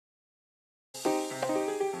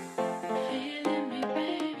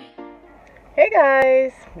Hey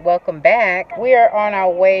guys, welcome back. We are on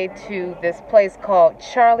our way to this place called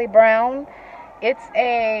Charlie Brown. It's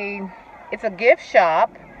a gift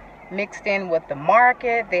shop mixed in with the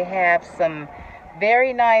market. They have some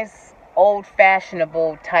very nice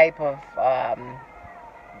old-fashionable type of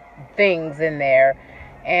things in there,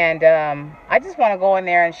 and I just want to go in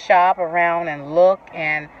there and shop around and look.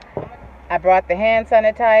 And I brought the hand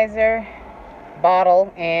sanitizer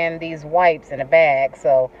bottle and these wipes in a bag,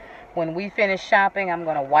 so when we finish shopping, I'm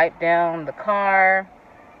going to wipe down the car,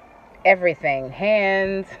 everything,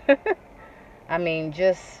 hands, I mean,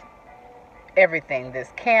 just everything,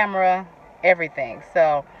 this camera, everything.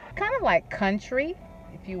 So kind of like country,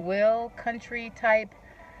 if you will, country type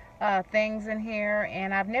things in here.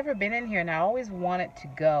 And I've never been in here, and I always wanted to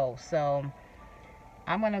go. So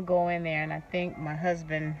I'm going to go in there, and I think my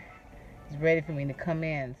husband is ready for me to come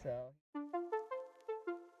in. So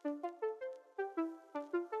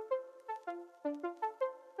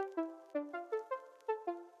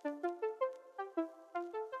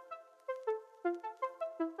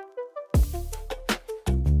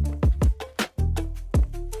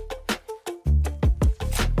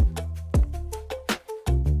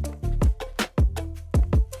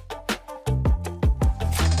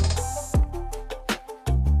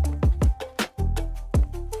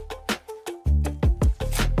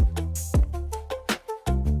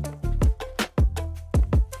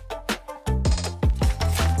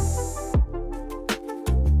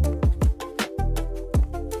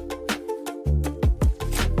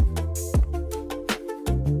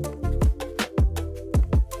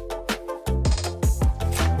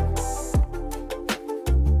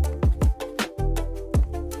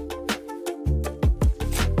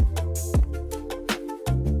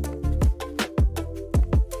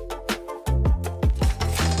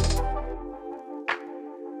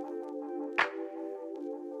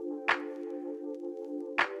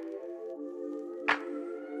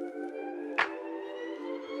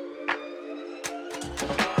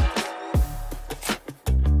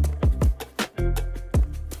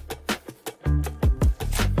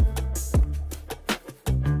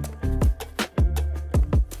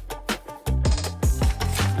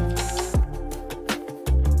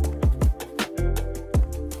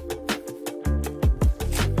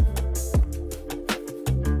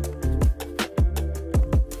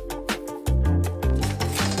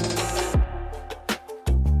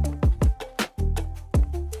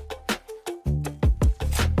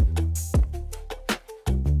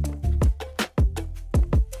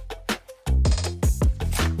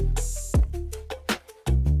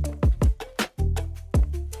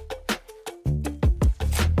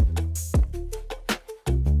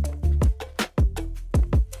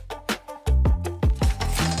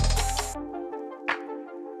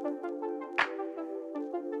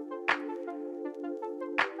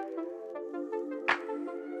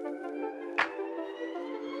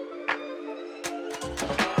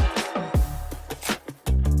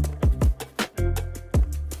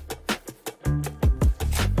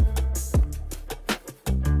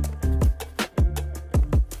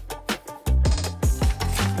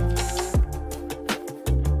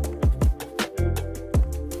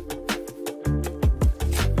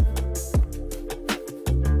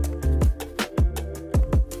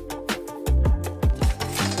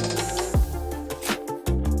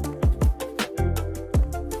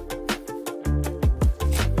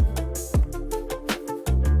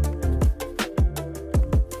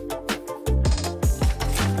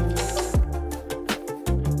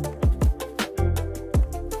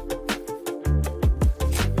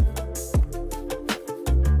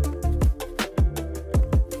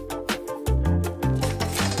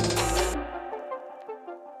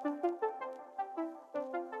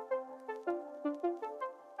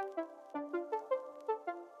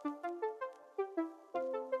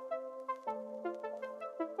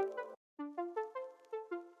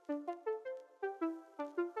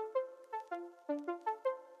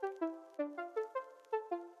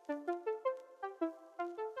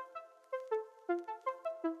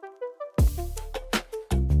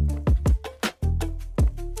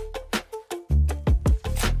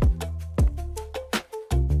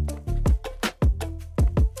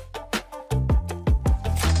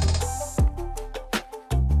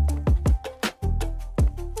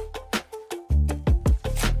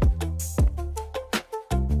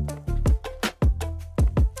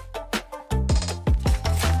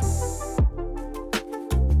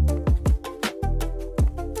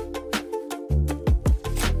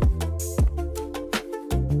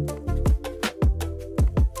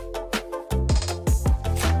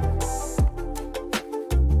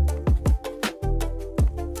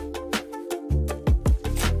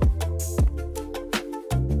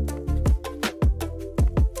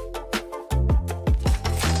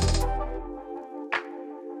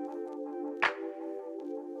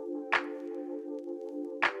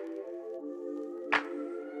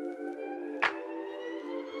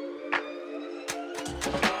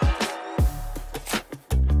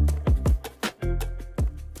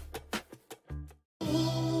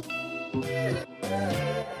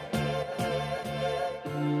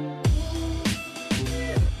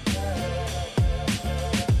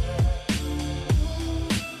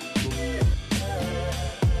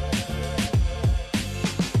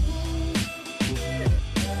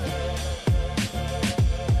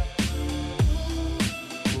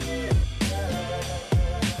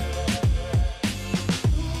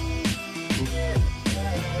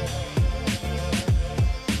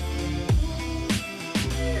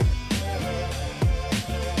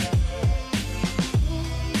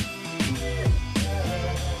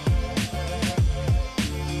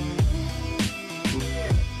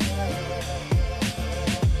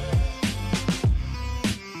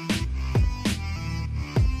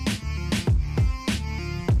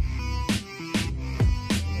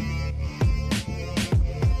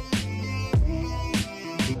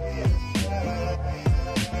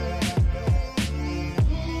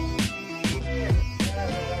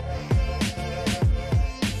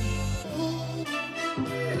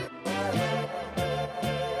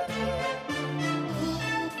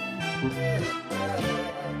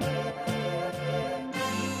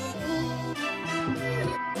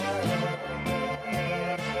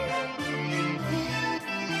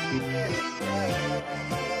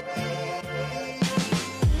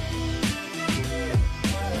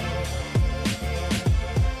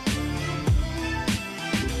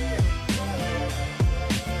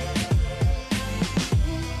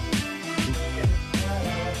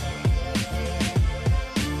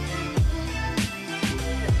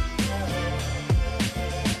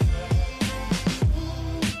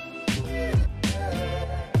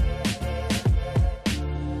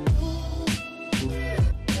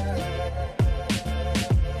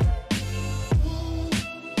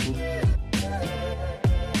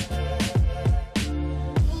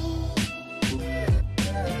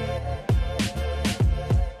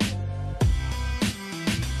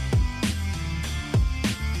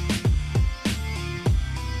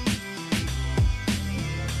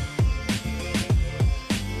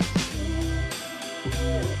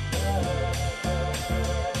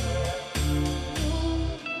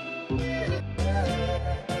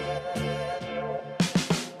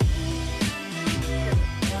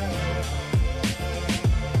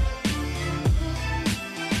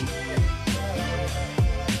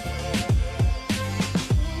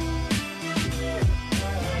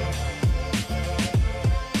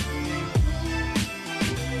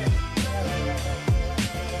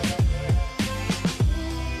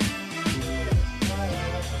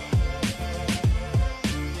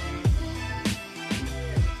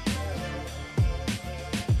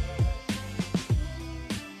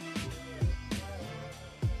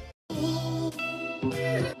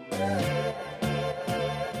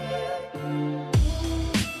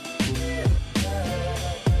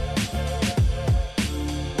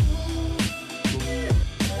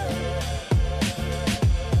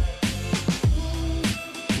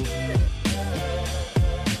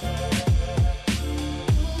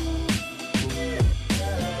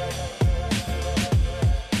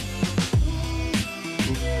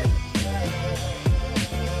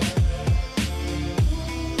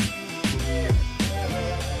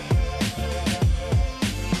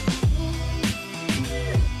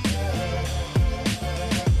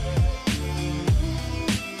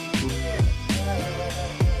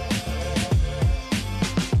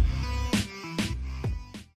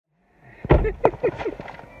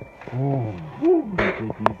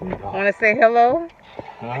Want to say hello?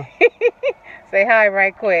 Huh? Say hi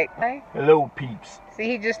right quick. Hi. Hello, peeps. See,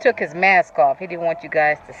 he just took his mask off. He didn't want you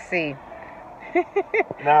guys to see.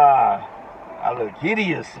 Nah, I look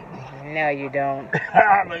hideous. No, you don't.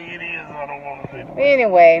 I look hideous. I don't want to say that.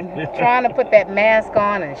 Anyway, trying to put that mask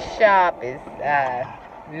on and shop is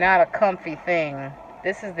not a comfy thing.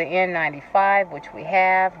 This is the N95, which we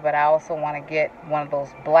have, but I also want to get one of those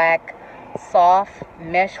black soft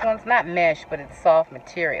mesh ones. Not mesh, but it's soft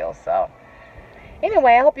material. So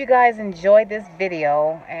anyway, I hope you guys enjoyed this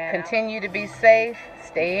video and continue to be safe.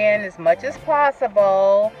 Stay in as much as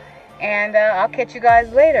possible. And I'll catch you guys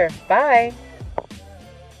later. Bye.